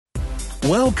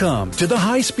Welcome to the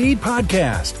High Speed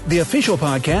Podcast, the official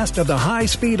podcast of the High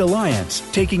Speed Alliance,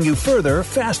 taking you further,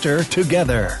 faster,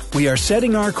 together. We are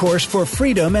setting our course for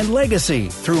freedom and legacy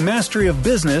through mastery of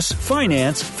business,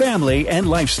 finance, family, and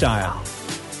lifestyle.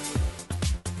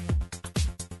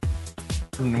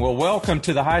 Well, welcome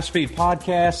to the High Speed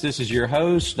Podcast. This is your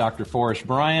host, Dr. Forrest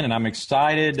Bryan, and I'm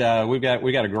excited. We've got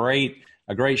a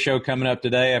great show coming up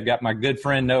today. I've got my good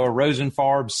friend Noah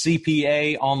Rosenfarb,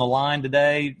 CPA, on the line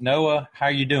today. Noah, how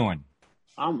are you doing?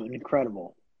 I'm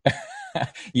incredible.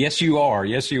 Yes, you are.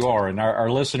 Yes, you are. And our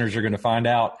listeners are going to find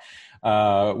out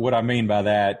what I mean by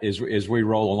that as we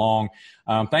roll along.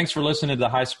 Thanks for listening to the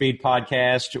High Speed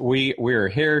Podcast. We are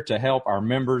here to help our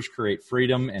members create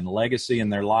freedom and legacy in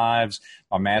their lives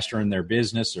by mastering their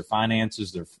business, their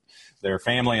finances, their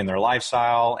family, and their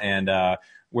lifestyle. And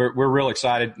we're real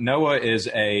excited. Noah is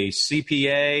a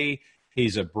CPA.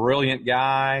 He's a brilliant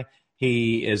guy.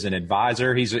 He is an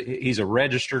advisor. He's a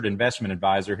registered investment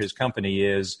advisor. His company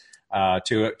is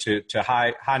to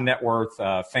high net worth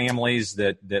families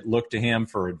that look to him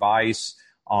for advice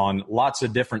on lots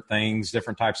of different things,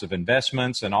 different types of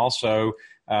investments, and also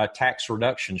tax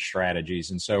reduction strategies.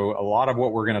 And so a lot of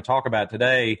what we're going to talk about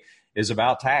today is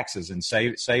about taxes and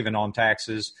saving on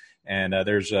taxes. And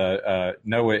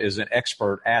Noah is an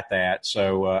expert at that.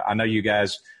 So I know you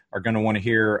guys are going to want to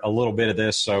hear a little bit of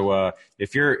this. So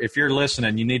if you're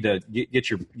listening, you need to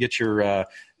get your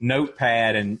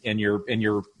notepad and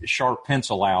your sharp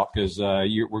pencil out, because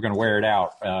we're going to wear it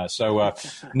out. So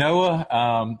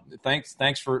Noah,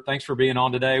 thanks for being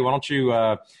on today. Why don't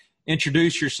you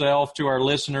introduce yourself to our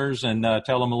listeners and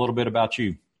tell them a little bit about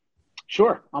you?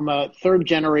 Sure. I'm a third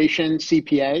generation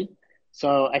CPA.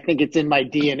 So I think it's in my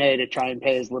DNA to try and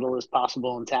pay as little as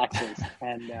possible in taxes.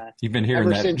 And you've been hearing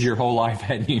that your whole life,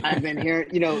 haven't you? I've been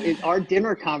hearing, in our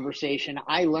dinner conversation,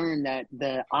 I learned that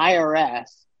the IRS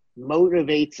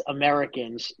motivates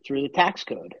Americans through the tax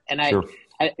code. And Sure.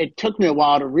 It took me a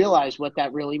while to realize what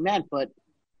that really meant. But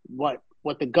what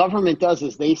the government does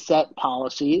is they set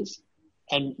policies,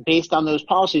 and based on those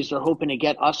policies, they're hoping to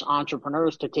get us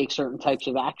entrepreneurs to take certain types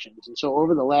of actions. And so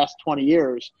over the last 20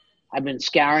 years, I've been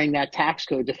scouring that tax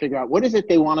code to figure out what is it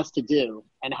they want us to do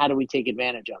and how do we take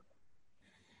advantage of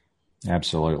it.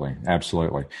 Absolutely.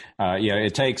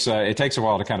 It takes a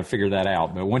while to kind of figure that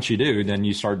out. But once you do, then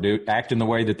you start acting the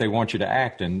way that they want you to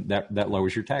act, and that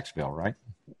lowers your tax bill, right?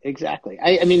 Exactly.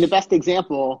 I mean, the best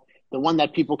example, the one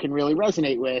that people can really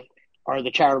resonate with, are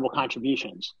the charitable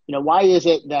contributions. Why is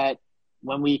it that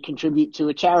when we contribute to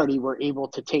a charity, we're able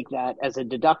to take that as a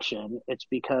deduction? It's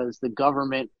because the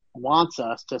government wants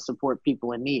us to support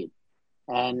people in need.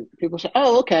 And people say,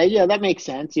 oh, okay, yeah, that makes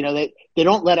sense. They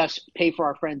don't let us pay for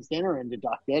our friend's dinner and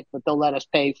deduct it, but they'll let us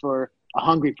pay for a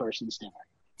hungry person's dinner.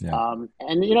 Yeah.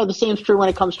 And the same is true when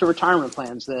it comes to retirement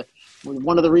plans.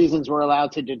 One of the reasons we're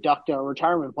allowed to deduct our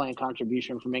retirement plan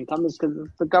contribution from income is because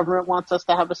the government wants us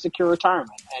to have a secure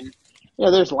retirement. And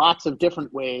there's lots of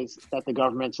different ways that the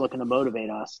government's looking to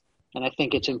motivate us. And I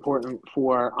think it's important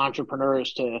for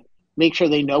entrepreneurs to make sure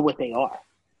they know what they are.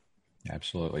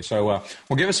 Absolutely. So, well,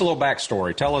 give us a little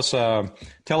backstory. Tell us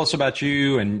about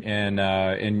you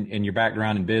and your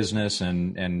background in business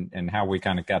and how we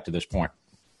kind of got to this point.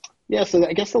 Yeah. So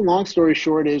I guess the long story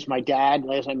short is my dad,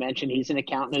 as I mentioned, he's an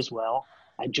accountant as well.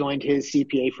 I joined his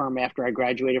CPA firm after I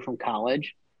graduated from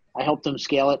college. I helped him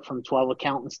scale it from 12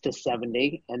 accountants to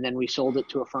 70, and then we sold it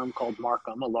to a firm called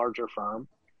Markham, a larger firm.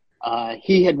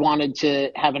 He had wanted to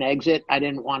have an exit. I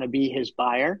didn't want to be his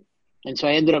buyer. And so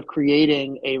I ended up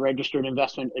creating a registered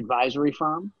investment advisory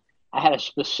firm. I had a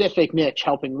specific niche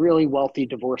helping really wealthy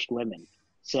divorced women.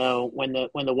 So when the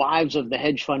wives of the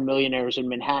hedge fund millionaires in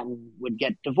Manhattan would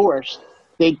get divorced,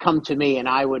 they'd come to me, and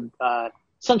I would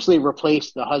essentially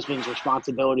replace the husband's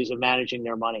responsibilities of managing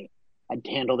their money. I'd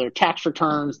handle their tax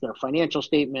returns, their financial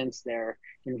statements, their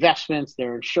investments,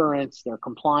 their insurance, their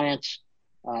compliance,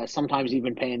 sometimes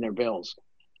even paying their bills.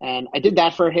 And I did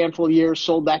that for a handful of years,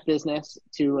 sold that business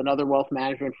to another wealth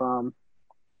management firm,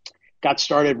 got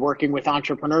started working with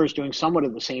entrepreneurs doing somewhat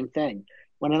of the same thing.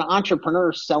 When an entrepreneur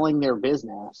is selling their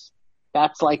business,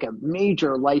 that's like a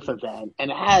major life event, and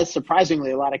it has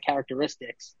surprisingly a lot of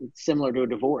characteristics similar to a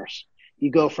divorce. You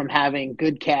go from having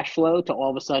good cash flow to all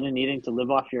of a sudden needing to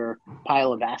live off your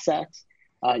pile of assets.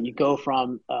 You go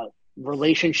from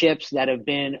relationships that have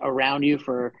been around you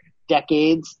for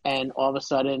decades, and all of a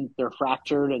sudden they're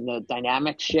fractured and the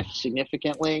dynamics shift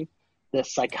significantly. The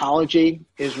psychology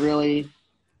is really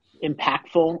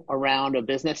impactful around a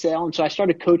business sale. And so I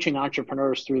started coaching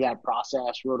entrepreneurs through that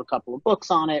process, wrote a couple of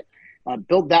books on it,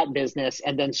 built that business,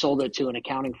 and then sold it to an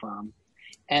accounting firm.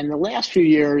 And the last few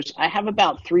years, I have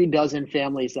about 36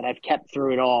 families that I've kept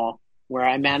through it all where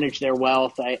I manage their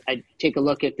wealth. I take a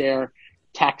look at their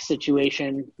tax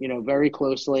situation, very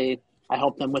closely. I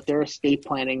help them with their estate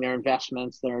planning, their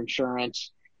investments, their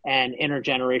insurance, and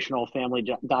intergenerational family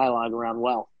dialogue around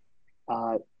wealth.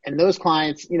 And those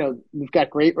clients, we've got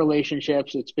great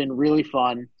relationships. It's been really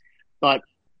fun, but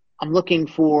I'm looking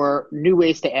for new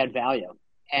ways to add value.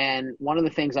 And one of the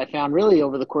things I found really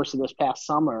over the course of this past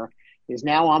summer is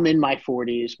now I'm in my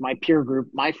 40s. My peer group,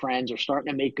 my friends are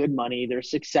starting to make good money. They're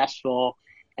successful,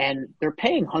 and they're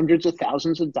paying hundreds of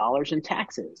thousands of dollars in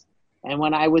taxes. And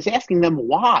when I was asking them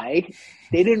why,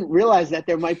 they didn't realize that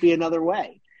there might be another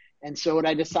way. And so what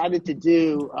I decided to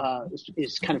do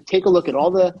is kind of take a look at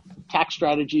all the tax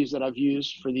strategies that I've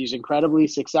used for these incredibly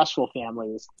successful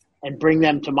families and bring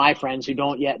them to my friends who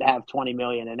don't yet have 20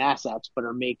 million in assets, but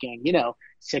are making,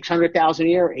 600,000 a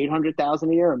year, 800,000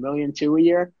 a year, $1.2 million a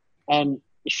year, and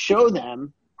show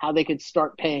them how they could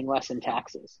start paying less in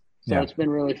taxes. So It's been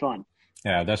really fun.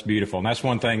 Yeah, that's beautiful. And that's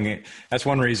one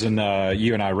reason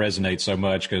you and I resonate so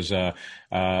much, because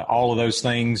all of those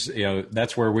things,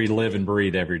 that's where we live and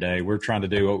breathe every day. We're trying to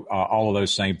do all of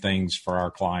those same things for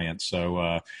our clients.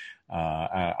 So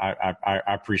I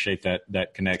appreciate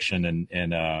that connection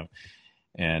and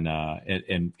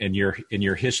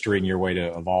your history and your way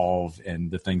to evolve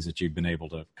and the things that you've been able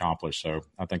to accomplish. So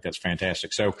I think that's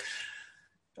fantastic. So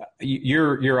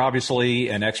you're obviously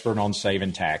an expert on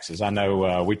saving taxes. I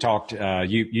know we talked.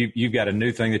 You've got a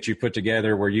new thing that you put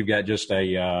together where you've got just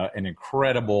an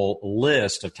incredible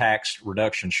list of tax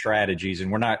reduction strategies,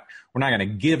 and we're not going to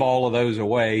give all of those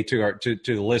away to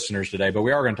the listeners today, but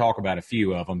we are going to talk about a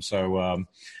few of them. So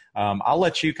I'll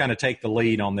let you kind of take the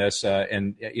lead on this,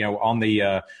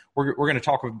 we're going to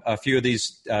talk a few of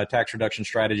these tax reduction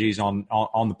strategies on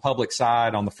the public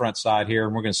side, on the front side here,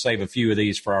 and we're going to save a few of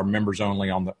these for our members only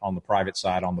on the private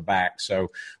side on the back. So we're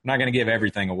not going to give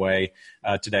everything away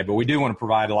today, but we do want to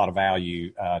provide a lot of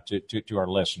value to our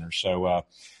listeners. So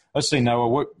let's see,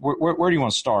 Noah, where do you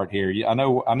want to start here? I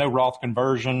know Roth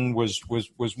conversion was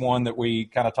one that we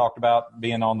kind of talked about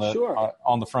being on the Sure.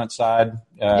 On the front side.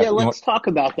 Let's talk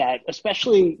about that.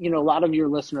 Especially, a lot of your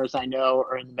listeners I know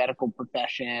are in the medical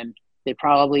profession. They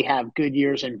probably have good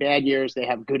years and bad years. They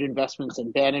have good investments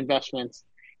and bad investments.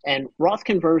 And Roth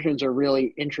conversions are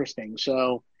really interesting.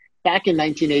 So back in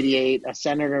 1988, a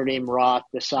senator named Roth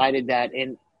decided that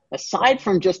aside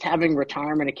from just having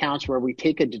retirement accounts where we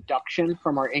take a deduction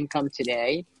from our income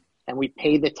today and we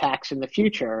pay the tax in the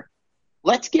future,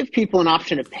 let's give people an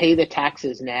option to pay the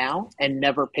taxes now and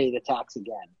never pay the tax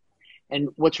again. And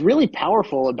what's really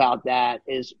powerful about that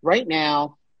is right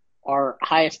now, our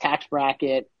highest tax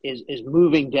bracket is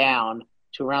moving down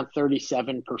to around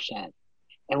 37%.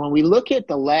 And when we look at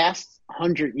the last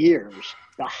 100 years,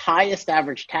 the highest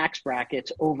average tax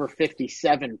bracket's over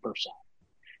 57%.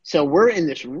 So we're in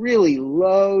this really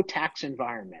low tax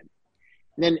environment.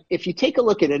 And then if you take a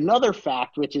look at another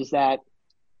fact, which is that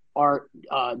our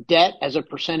debt as a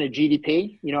percent of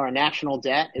GDP, our national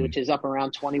debt, which is up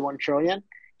around 21 trillion,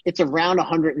 it's around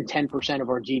 110% of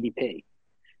our GDP.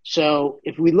 So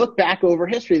if we look back over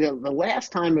history, the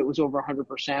last time it was over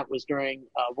 100% was during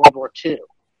World War II.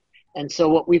 And so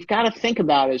what we've got to think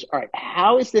about is, all right,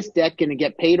 how is this debt going to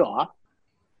get paid off?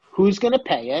 Who's going to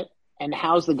pay it? And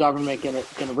how's the government going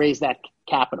to raise that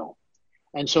capital?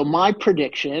 And so my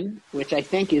prediction, which I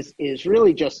think is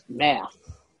really just math.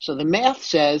 So the math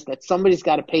says that somebody's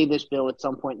got to pay this bill at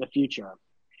some point in the future.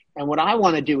 And what I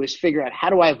want to do is figure out, how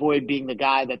do I avoid being the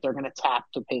guy that they're going to tap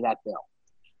to pay that bill?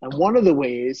 And one of the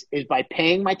ways is by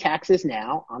paying my taxes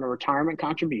now on a retirement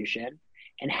contribution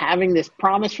and having this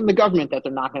promise from the government that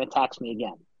they're not going to tax me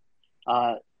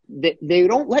again. They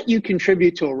don't let you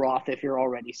contribute to a Roth if you're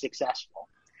already successful.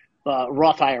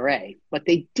 Roth IRA, but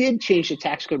they did change the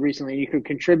tax code recently. You could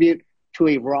contribute to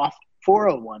a Roth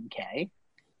 401k,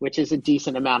 which is a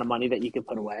decent amount of money that you could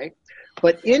put away.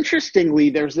 But interestingly,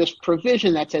 there's this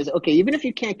provision that says, okay, even if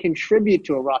you can't contribute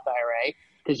to a Roth IRA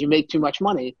because you make too much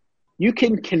money, you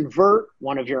can convert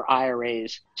one of your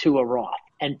IRAs to a Roth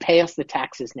and pay us the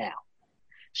taxes now.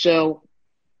 So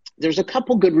there's a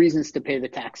couple good reasons to pay the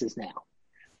taxes now.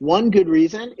 One good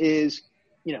reason is,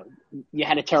 you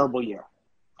had a terrible year.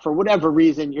 For whatever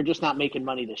reason, you're just not making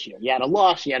money this year. You had a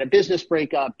loss, you had a business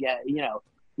breakup,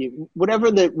 whatever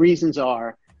the reasons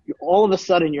are, all of a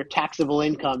sudden your taxable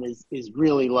income is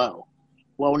really low.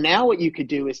 Well, now what you could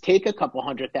do is take a couple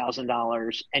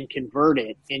 $100,000 and convert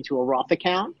it into a Roth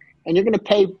account, and you're going to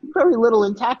pay very little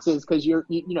in taxes because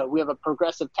we have a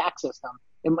progressive tax system.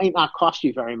 It might not cost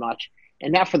you very much.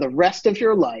 And now for the rest of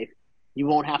your life, you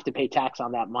won't have to pay tax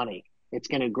on that money. It's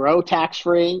going to grow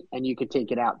tax-free, and you could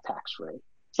take it out tax-free.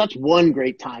 So that's one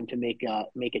great time to make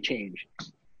a change.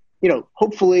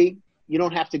 hopefully you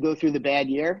don't have to go through the bad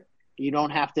year. You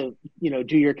don't have to,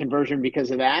 do your conversion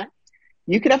because of that.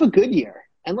 You could have a good year.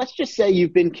 And let's just say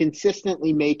you've been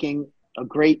consistently making a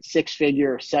great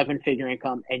 6-figure or 7-figure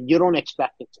income and you don't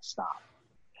expect it to stop.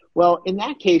 Well, in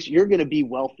that case, you're going to be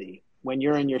wealthy when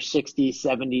you're in your 60s,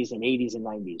 70s, and 80s and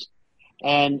 90s.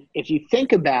 And if you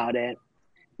think about it,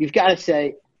 you've got to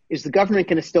say, is the government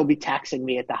going to still be taxing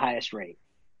me at the highest rate?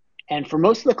 And for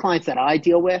most of the clients that I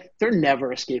deal with, they're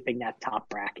never escaping that top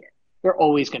bracket. They're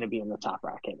always going to be in the top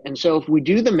bracket. And so if we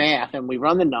do the math and we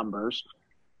run the numbers,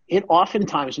 it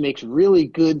oftentimes makes really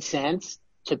good sense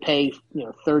to pay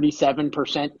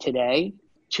 37% today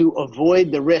to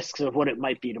avoid the risks of what it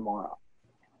might be tomorrow.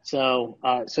 So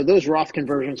those Roth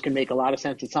conversions can make a lot of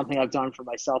sense. It's something I've done for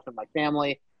myself and my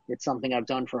family. It's something I've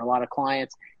done for a lot of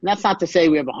clients. And that's not to say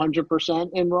we have 100%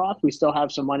 in Roth. We still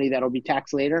have some money that'll be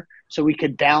taxed later. So we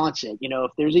could balance it.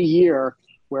 If there's a year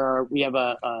where we have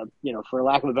for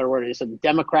lack of a better word, it's a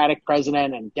Democratic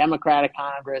president and Democratic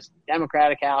Congress,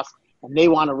 Democratic House, and they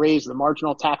want to raise the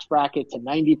marginal tax bracket to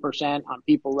 90% on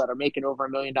people that are making over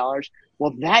 $1 million.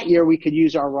 Well, that year we could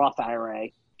use our Roth IRA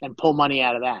and pull money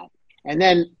out of that. And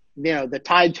then, the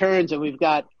tide turns and we've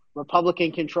got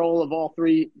Republican control of all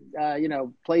three,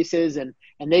 places and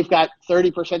they've got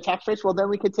 30% tax rates. Well, then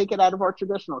we could take it out of our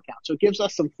traditional account. So it gives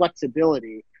us some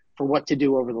flexibility for what to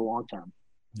do over the long term.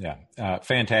 Yeah.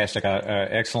 Fantastic.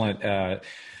 Excellent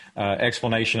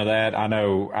explanation of that. I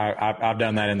know I've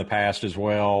done that in the past as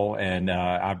well. And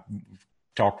I've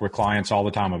talked with clients all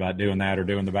the time about doing that or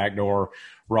doing the backdoor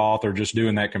Roth or just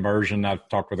doing that conversion. I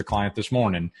talked with a client this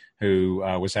morning who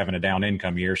was having a down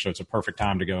income year. So it's a perfect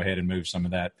time to go ahead and move some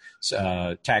of that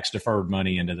tax deferred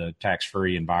money into the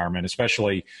tax-free environment,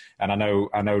 especially. And I know,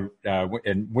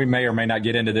 and we may or may not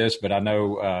get into this, but I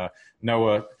know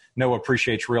Noah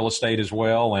appreciates real estate as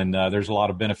well. And there's a lot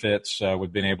of benefits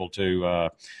with being able to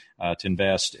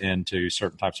invest into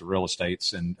certain types of real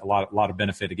estates and a lot of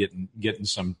benefit of getting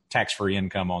some tax-free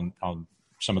income on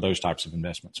some of those types of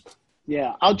investments.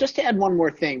 Yeah, I'll just add one more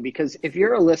thing, because if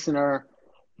you're a listener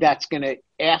that's going to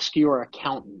ask your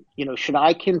accountant, should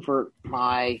I convert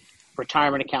my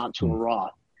retirement account to a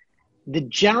Roth? The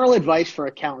general advice for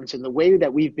accountants and the way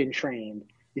that we've been trained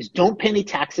is don't pay any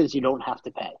taxes you don't have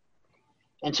to pay.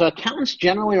 And so accountants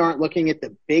generally aren't looking at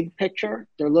the big picture.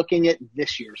 They're looking at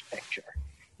this year's picture.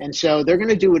 And so they're going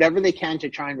to do whatever they can to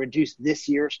try and reduce this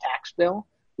year's tax bill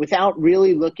without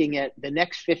really looking at the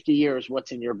next 50 years,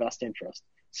 what's in your best interest.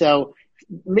 So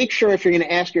make sure if you're going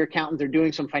to ask your accountant, they're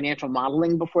doing some financial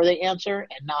modeling before they answer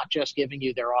and not just giving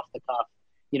you their off the cuff,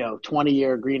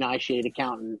 20-year green eye shade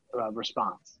accountant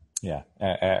response. Yeah,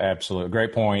 absolutely.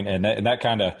 Great point. And that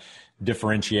kind of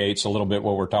differentiates a little bit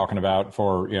what we're talking about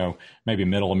for, maybe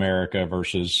middle America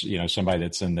versus, somebody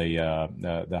that's in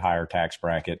the higher tax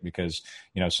bracket, because,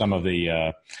 some of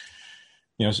the,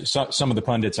 some of the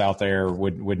pundits out there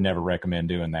would never recommend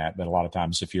doing that. But a lot of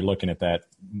times if you're looking at that,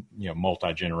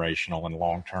 multi-generational and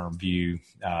long-term view,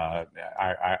 I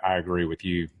agree with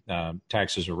you.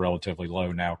 Taxes are relatively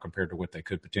low now compared to what they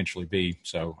could potentially be.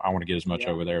 So I want to get as much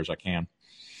over there as I can.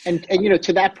 And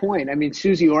to that point, I mean,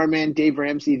 Susie Orman, Dave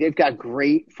Ramsey, they've got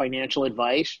great financial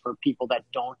advice for people that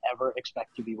don't ever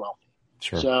expect to be wealthy.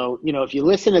 Sure. So, if you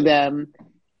listen to them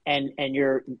and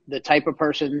you're the type of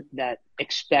person that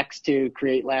expects to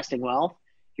create lasting wealth,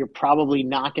 you're probably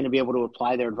not going to be able to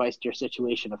apply their advice to your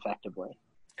situation effectively.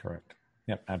 Correct.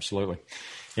 Yep, absolutely.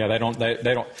 Yeah, they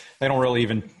don't really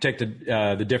even take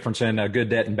the difference in good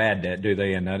debt and bad debt, do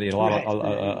they? And a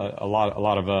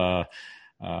lot of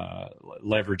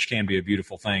leverage can be a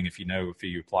beautiful thing if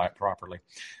you apply it properly.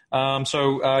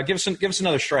 So give us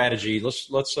another strategy.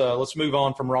 Let's move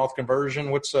on from Roth conversion.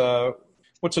 What's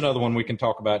another one we can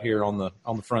talk about here on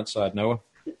the front side, Noah?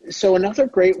 So another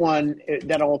great one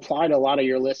that'll apply to a lot of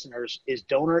your listeners is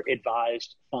donor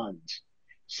advised funds.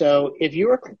 So if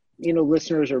your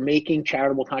listeners are making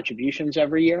charitable contributions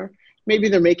every year, maybe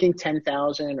they're making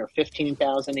 $10,000 or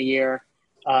 $15,000 a year.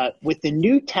 With the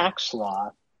new tax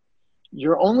law,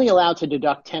 you're only allowed to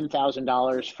deduct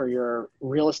 $10,000 for your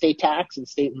real estate tax and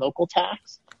state and local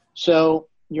tax. So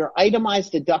your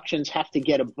itemized deductions have to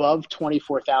get above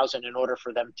 $24,000 in order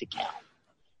for them to count.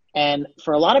 And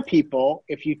for a lot of people,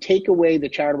 if you take away the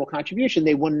charitable contribution,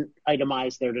 they wouldn't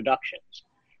itemize their deductions.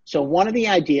 So one of the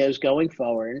ideas going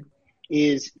forward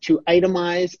is to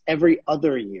itemize every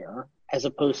other year as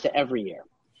opposed to every year.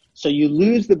 So you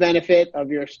lose the benefit of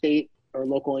your state or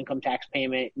local income tax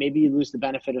payment. Maybe you lose the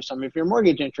benefit of some of your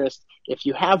mortgage interest if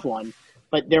you have one,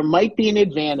 but there might be an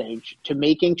advantage to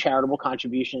making charitable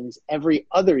contributions every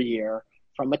other year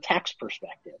from a tax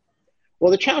perspective.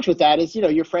 Well, the challenge with that is,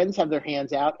 your friends have their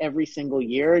hands out every single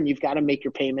year, and you've got to make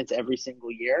your payments every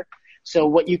single year. So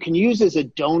what you can use is a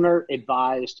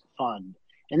donor-advised fund.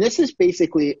 And this is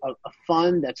basically a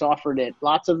fund that's offered at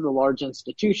lots of the large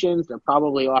institutions. They're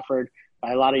probably offered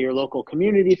by a lot of your local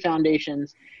community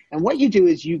foundations. And what you do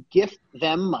is you gift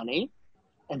them money,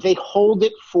 and they hold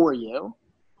it for you.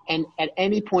 And at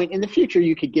any point in the future,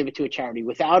 you could give it to a charity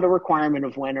without a requirement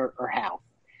of when or how.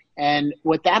 And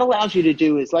what that allows you to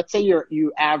do is, let's say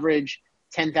you average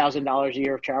 $10,000 a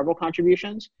year of charitable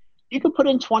contributions. You could put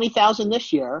in $20,000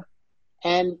 this year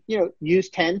and, use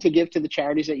 10 to give to the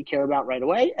charities that you care about right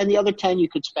away. And the other 10 you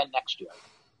could spend next year.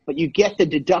 But you get the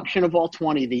deduction of all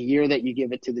 20 the year that you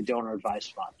give it to the donor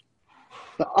advised fund.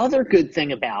 The other good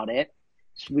thing about it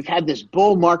is we've had this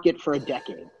bull market for a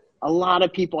decade. A lot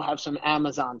of people have some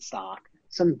Amazon stock,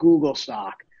 some Google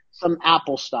stock, some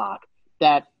Apple stock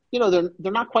that,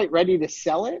 they're not quite ready to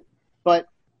sell it. But,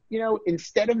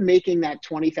 instead of making that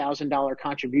 $20,000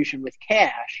 contribution with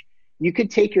cash, you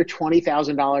could take your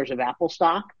 $20,000 of Apple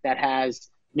stock that has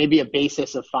maybe a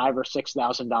basis of $5,000 or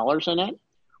 $6,000 in it.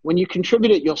 When you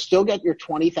contribute it, you'll still get your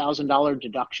 $20,000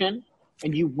 deduction,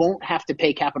 and you won't have to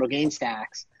pay capital gains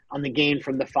tax on the gain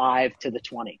from the 5 to the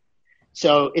 20.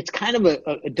 So it's kind of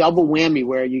a double whammy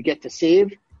where you get to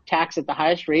save tax at the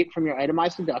highest rate from your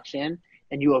itemized deduction,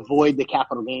 and you avoid the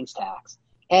capital gains tax.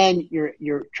 And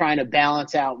you're trying to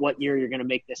balance out what year you're going to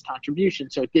make this contribution.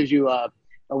 So it gives you a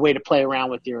way to play around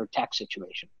with your tax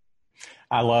situation.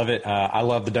 I love it. I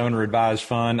love the donor advised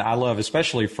fund. I love,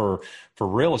 especially for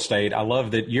real estate, I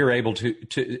love that you're able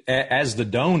to as the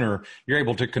donor, you're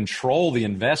able to control the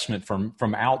investment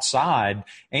from outside,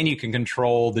 and you can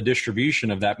control the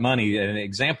distribution of that money. An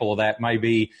example of that may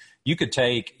be you could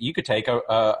take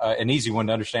an easy one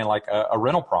to understand, like a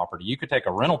rental property. You could take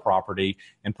a rental property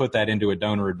and put that into a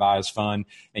donor advised fund,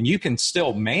 and you can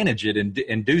still manage it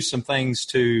and do some things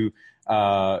to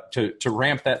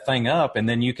ramp that thing up, and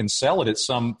then you can sell it at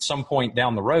some point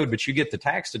down the road, but you get the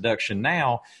tax deduction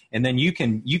now, and then you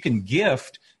can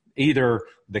gift either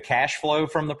the cash flow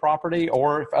from the property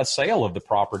or a sale of the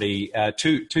property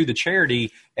to the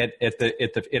charity at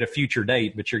a future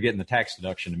date, but you're getting the tax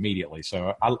deduction immediately.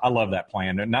 So I love that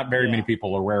plan. Not very many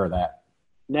people are aware of that.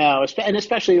 No, and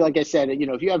especially, like I said,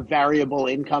 if you have variable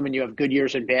income and you have good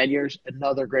years and bad years,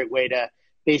 another great way to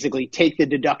basically take the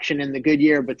deduction in the good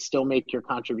year, but still make your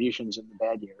contributions in the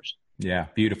bad years. Yeah,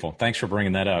 beautiful. Thanks for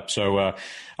bringing that up. So, all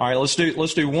right, let's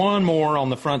do one more on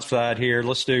the front side here.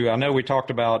 I know we talked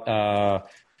about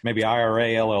maybe IRA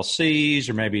LLCs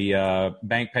or maybe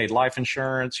bank paid life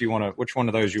insurance. Which one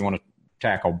of those you want to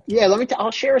tackle? Yeah,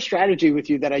 I'll share a strategy with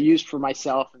you that I used for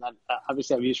myself, and that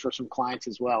obviously I've used for some clients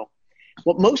as well.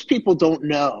 What most people don't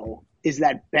know is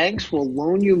that banks will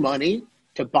loan you money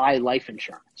to buy life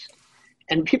insurance.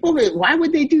 And people, why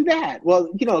would they do that? Well,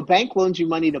 a bank loans you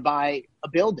money to buy a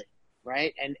building,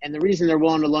 right? And the reason they're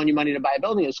willing to loan you money to buy a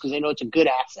building is because they know it's a good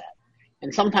asset.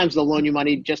 And sometimes they'll loan you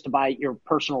money just to buy your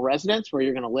personal residence where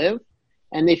you're going to live.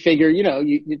 And they figure,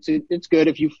 it's good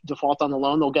if you default on the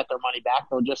loan, they'll get their money back.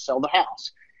 They'll just sell the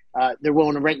house. They're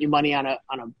willing to rent you money on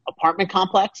an apartment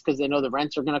complex because they know the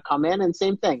rents are going to come in. And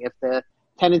same thing, if the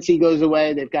tenancy goes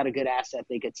away, they've got a good asset.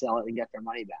 They could sell it and get their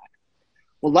money back.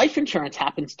 Well, life insurance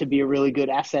happens to be a really good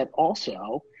asset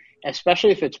also,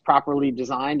 especially if it's properly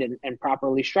designed and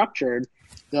properly structured.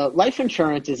 The life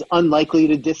insurance is unlikely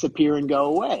to disappear and go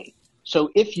away. So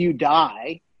if you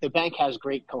die, the bank has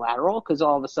great collateral because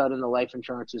all of a sudden the life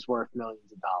insurance is worth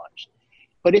millions of dollars.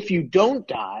 But if you don't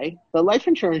die, the life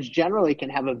insurance generally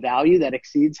can have a value that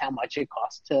exceeds how much it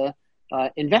costs to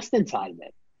invest inside of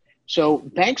it. So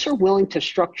banks are willing to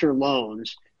structure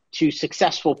loans to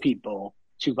successful people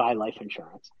to buy life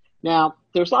insurance. Now,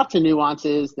 there's lots of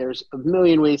nuances. There's a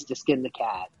million ways to skin the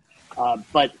cat.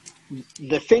 But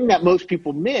the thing that most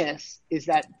people miss is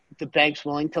that the bank's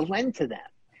willing to lend to them.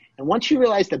 And once you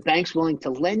realize the bank's willing to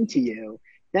lend to you,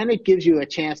 then it gives you a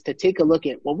chance to take a look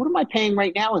at, well, what am I paying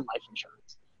right now in life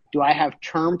insurance? Do I have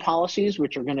term policies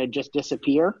which are going to just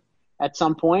disappear at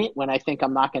some point when I think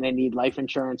I'm not going to need life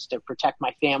insurance to protect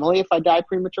my family if I die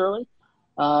prematurely?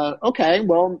 Okay,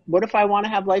 well, what if I want to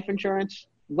have life insurance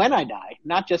when I die,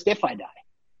 not just if I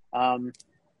die?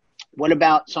 What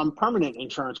about some permanent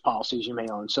insurance policies you may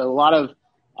own? So a lot of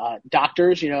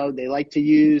doctors, they like to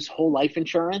use whole life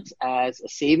insurance as a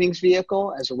savings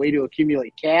vehicle, as a way to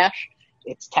accumulate cash.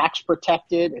 It's tax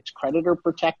protected. It's creditor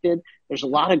protected. There's a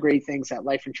lot of great things that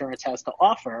life insurance has to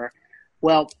offer.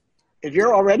 Well, if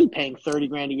you're already paying 30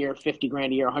 grand a year, 50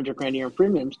 grand a year, 100 grand a year in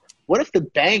premiums, what if the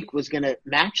bank was going to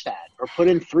match that or put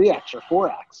in 3X or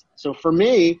 4X? So for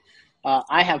me,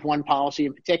 I have one policy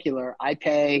in particular. I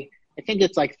pay I think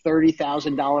it's like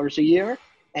 $30,000 a year,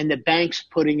 and the bank's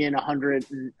putting in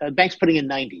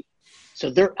 90.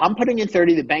 So I'm putting in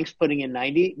 30, the bank's putting in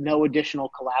 90, no additional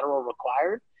collateral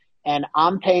required. And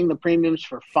I'm paying the premiums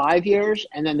for 5 years,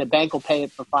 and then the bank will pay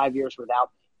it for 5 years without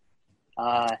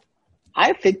me.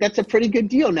 I think that's a pretty good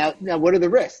deal. Now, what are the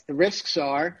risks? The risks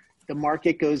are the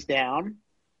market goes down,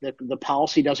 the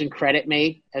policy doesn't credit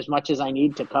me as much as I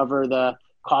need to cover the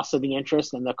cost of the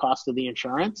interest and the cost of the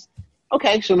insurance.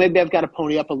 Okay, so maybe I've got to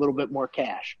pony up a little bit more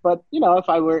cash. But, if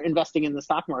I were investing in the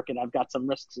stock market, I've got some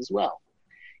risks as well.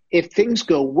 If things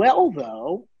go well,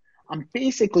 though, I'm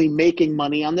basically making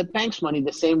money on the bank's money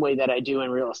the same way that I do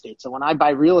in real estate. So when I buy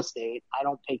real estate, I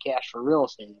don't pay cash for real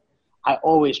estate. I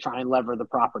always try and lever the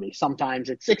property. Sometimes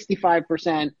it's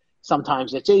 65%,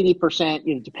 sometimes it's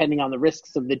 80%, depending on the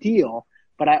risks of the deal.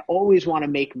 But I always want to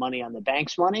make money on the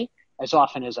bank's money as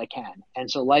often as I can. And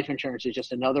so life insurance is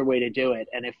just another way to do it.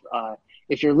 And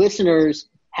if your listeners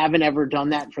haven't ever done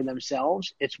that for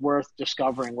themselves, it's worth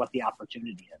discovering what the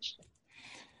opportunity is.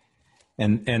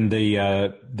 And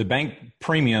the bank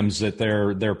premiums that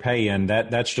they're paying,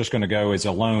 that's just going to go as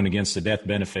a loan against the death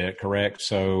benefit, correct?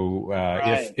 So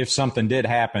right. if something did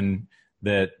happen,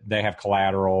 that they have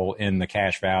collateral in the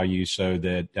cash value, so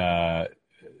that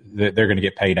they're going to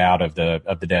get paid out of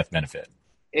the death benefit.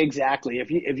 Exactly. If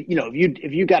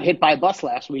you got hit by a bus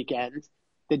last weekend,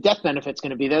 the death benefit's going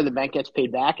to be there. The bank gets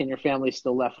paid back, and your family's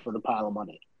still left with a pile of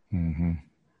money. Mm-hmm.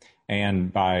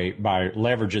 And by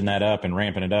leveraging that up and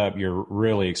ramping it up, you're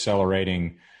really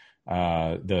accelerating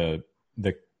the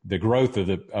growth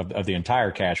of the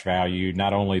entire cash value.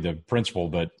 Not only the principal,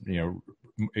 but you're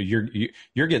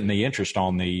getting the interest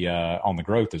on the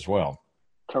growth as well.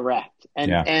 Correct.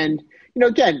 And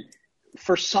again,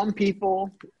 for some people,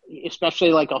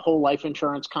 especially like a whole life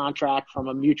insurance contract from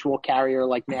a mutual carrier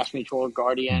like MassMutual or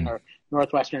Guardian or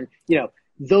Northwestern,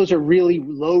 those are really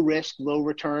low risk, low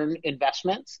return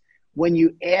investments. When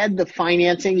you add the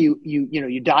financing,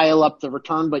 you dial up the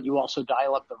return, but you also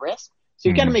dial up the risk. So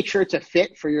you got to make sure it's a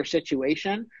fit for your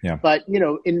situation. Yeah. But,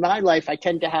 in my life, I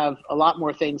tend to have a lot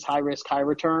more things high risk, high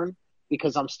return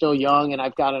because I'm still young and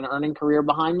I've got an earning career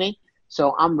behind me.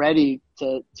 So I'm ready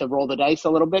to roll the dice a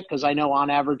little bit because I know on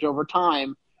average over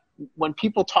time, when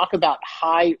people talk about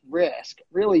high risk,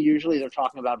 really usually they're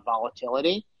talking about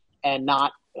volatility and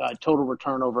not total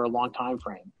return over a long time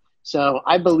frame. So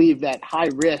I believe that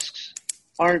high risks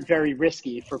aren't very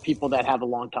risky for people that have a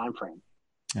long time frame.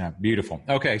 Yeah, beautiful.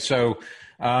 Okay, so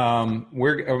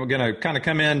we're going to kind of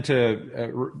come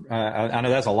into. I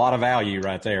know that's a lot of value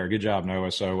right there. Good job,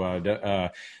 Noah. So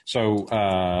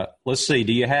let's see.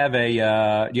 Do you have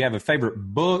a favorite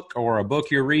book or a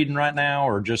book you're reading right now,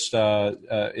 or just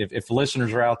if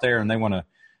listeners are out there and they want to,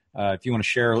 if you want to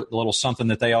share a little something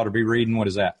that they ought to be reading, what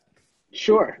is that?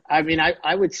 Sure. I mean,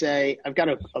 I would say I've got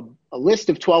a list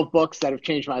of 12 books that have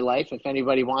changed my life. If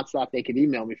anybody wants that, they could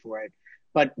email me for it.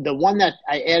 But the one that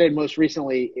I added most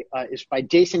recently is by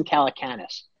Jason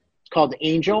Calacanis. It's called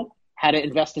Angel, How to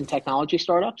Invest in Technology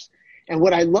Startups. And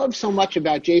what I love so much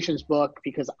about Jason's book,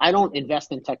 because I don't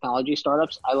invest in technology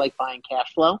startups, I like buying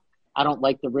cash flow. I don't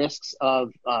like the risks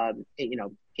of,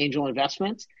 angel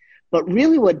investments. But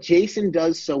really what Jason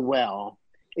does so well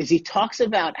is he talks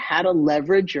about how to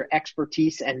leverage your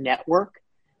expertise and network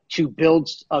to build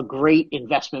a great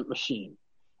investment machine.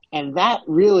 And that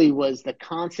really was the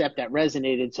concept that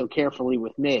resonated so carefully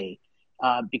with me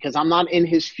because I'm not in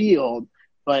his field,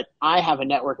 but I have a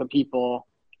network of people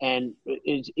and,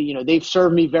 they've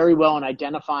served me very well in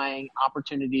identifying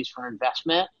opportunities for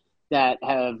investment that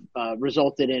have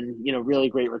resulted in, really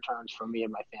great returns for me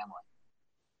and my family.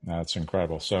 That's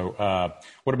incredible. So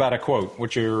what about a quote?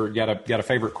 What's got a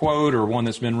favorite quote or one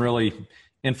that's been really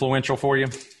influential for you?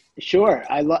 Sure.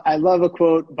 I love a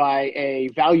quote by a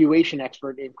valuation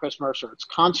expert named Chris Mercer. It's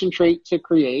concentrate to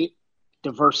create,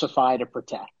 diversify to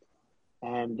protect.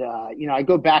 And, I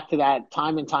go back to that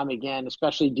time and time again,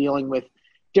 especially dealing with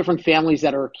different families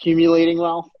that are accumulating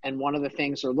wealth. And one of the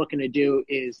things they're looking to do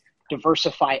is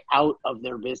diversify out of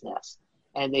their business.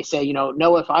 And they say,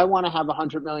 no, if I want to have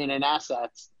 $100 million in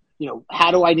assets,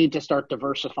 how do I need to start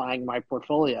diversifying my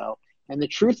portfolio? And the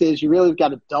truth is you really got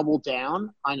to double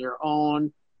down on your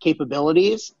own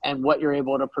capabilities and what you're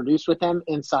able to produce with them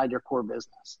inside your core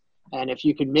business. And if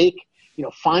you can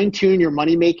fine tune your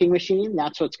money-making machine,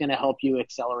 that's what's going to help you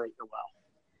accelerate your wealth.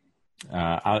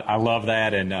 I love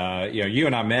that. And, you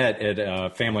and I met at a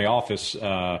family office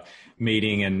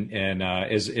meeting and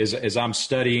as I'm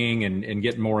studying and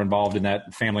getting more involved in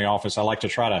that family office, I like to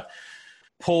try to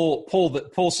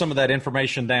pull some of that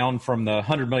information down from the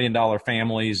 $100 million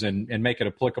families and make it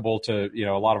applicable to,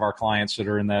 a lot of our clients that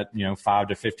are in that, $5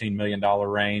 to $15 million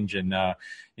range. And,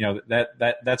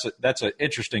 that's an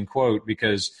interesting quote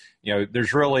because,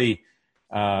 there's really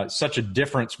such a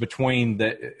difference between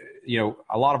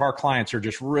a lot of our clients are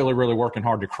just really, really working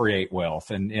hard to create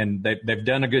wealth and they've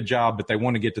done a good job, but they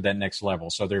want to get to that next level.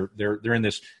 So they're in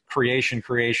this creation.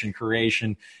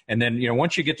 And then,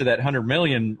 once you get to that 100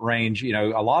 million range,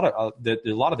 a lot of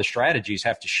the strategies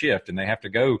have to shift and they have to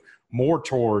go more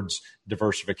towards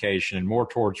diversification and more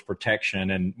towards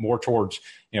protection and more towards,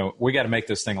 we got to make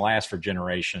this thing last for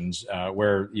generations,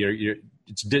 where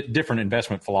it's different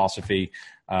investment philosophy,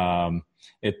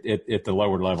 at the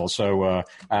lower level. So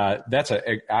I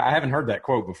haven't heard that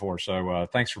quote before. So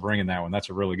thanks for bringing that one. That's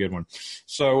a really good one.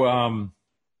 So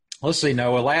let's see,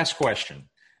 Noah, last question.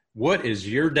 What is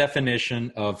your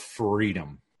definition of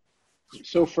freedom?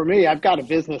 So for me, I've got a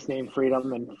business named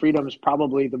Freedom, and freedom is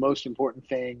probably the most important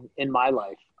thing in my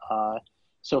life.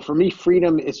 So for me,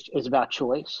 freedom is about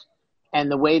choice. And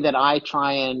the way that I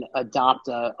try and adopt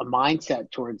a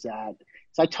mindset towards that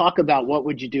is I talk about what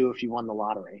would you do if you won the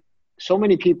lottery. So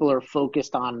many people are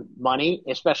focused on money,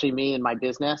 especially me in my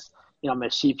business. I'm a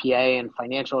CPA and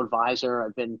financial advisor.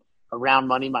 I've been around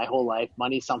money my whole life.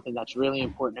 Money is something that's really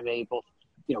important to me, both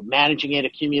managing it,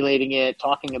 accumulating it,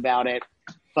 talking about it.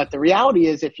 But the reality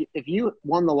is, if you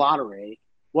won the lottery,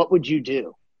 what would you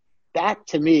do? That,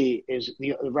 to me, is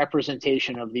the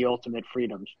representation of the ultimate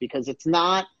freedoms, because it's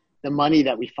not the money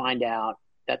that we find out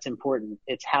that's important.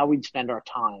 It's how we'd spend our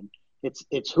time.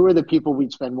 It's who are the people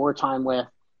we'd spend more time with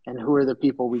and who are the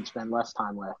people we'd spend less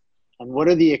time with. And what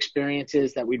are the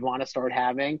experiences that we'd want to start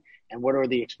having and what are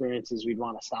the experiences we'd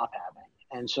want to stop having.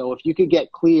 And so if you could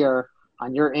get clear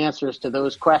on your answers to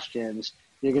those questions,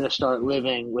 you're going to start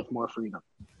living with more freedom.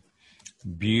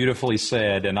 Beautifully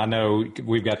said. And I know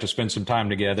we've got to spend some time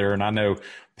together. And I know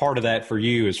part of that for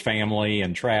you is family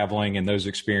and traveling and those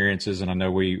experiences. And I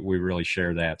know we really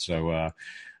share that. So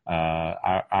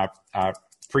I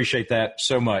appreciate that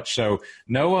so much. So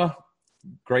Noah,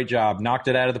 great job. Knocked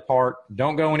it out of the park.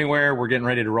 Don't go anywhere. We're getting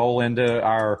ready to roll into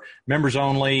our members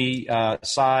only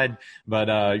side,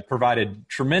 but provided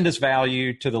tremendous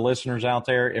value to the listeners out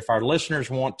there. If our listeners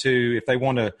want to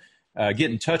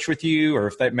get in touch with you, or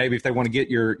if they want to get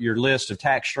your list of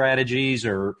tax strategies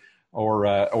or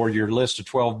your list of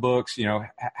 12 books,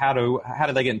 how do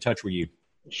they get in touch with you?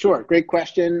 Sure. Great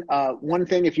question. One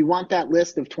thing, if you want that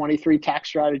list of 23 tax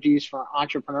strategies for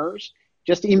entrepreneurs,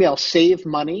 just email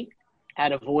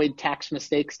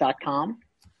savemoney@avoidtaxmistakes.com.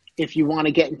 If you want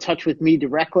to get in touch with me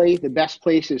directly, the best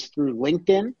place is through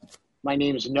LinkedIn. My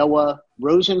name is Noah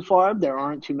Rosenfarb. There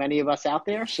aren't too many of us out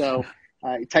there. So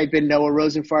type in Noah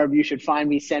Rosenfarb. You should find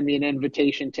me, send me an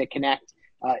invitation to connect.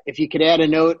 If you could add a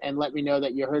note and let me know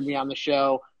that you heard me on the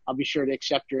show, I'll be sure to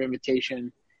accept your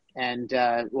invitation and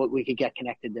we could get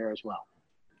connected there as well.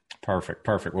 Perfect.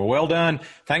 Well done.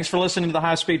 Thanks for listening to the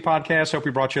High Speed Podcast. Hope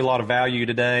we brought you a lot of value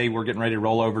today. We're getting ready to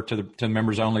roll over to the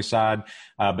members only side.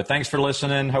 But thanks for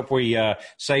listening. Hope we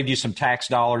saved you some tax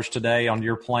dollars today on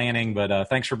your planning. But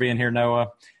thanks for being here,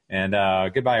 Noah. And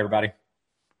goodbye, everybody.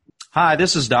 Hi,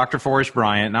 this is Dr. Forrest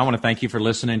Bryant, and I want to thank you for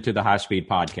listening to the High Speed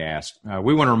Podcast.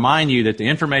 We want to remind you that the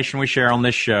information we share on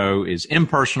this show is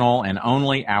impersonal and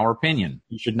only our opinion.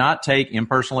 You should not take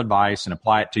impersonal advice and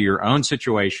apply it to your own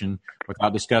situation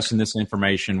without discussing this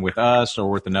information with us or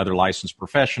with another licensed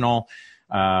professional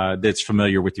that's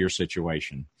familiar with your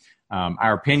situation.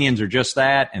 Our opinions are just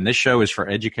that, and this show is for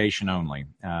education only.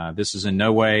 This is in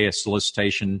no way a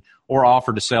solicitation or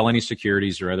offer to sell any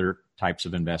securities or other types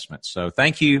of investments. So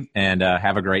thank you, and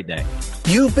have a great day.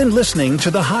 You've been listening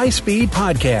to the High Speed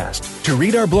Podcast. To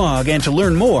read our blog and to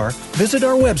learn more, visit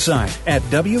our website at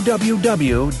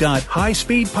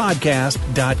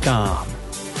www.highspeedpodcast.com.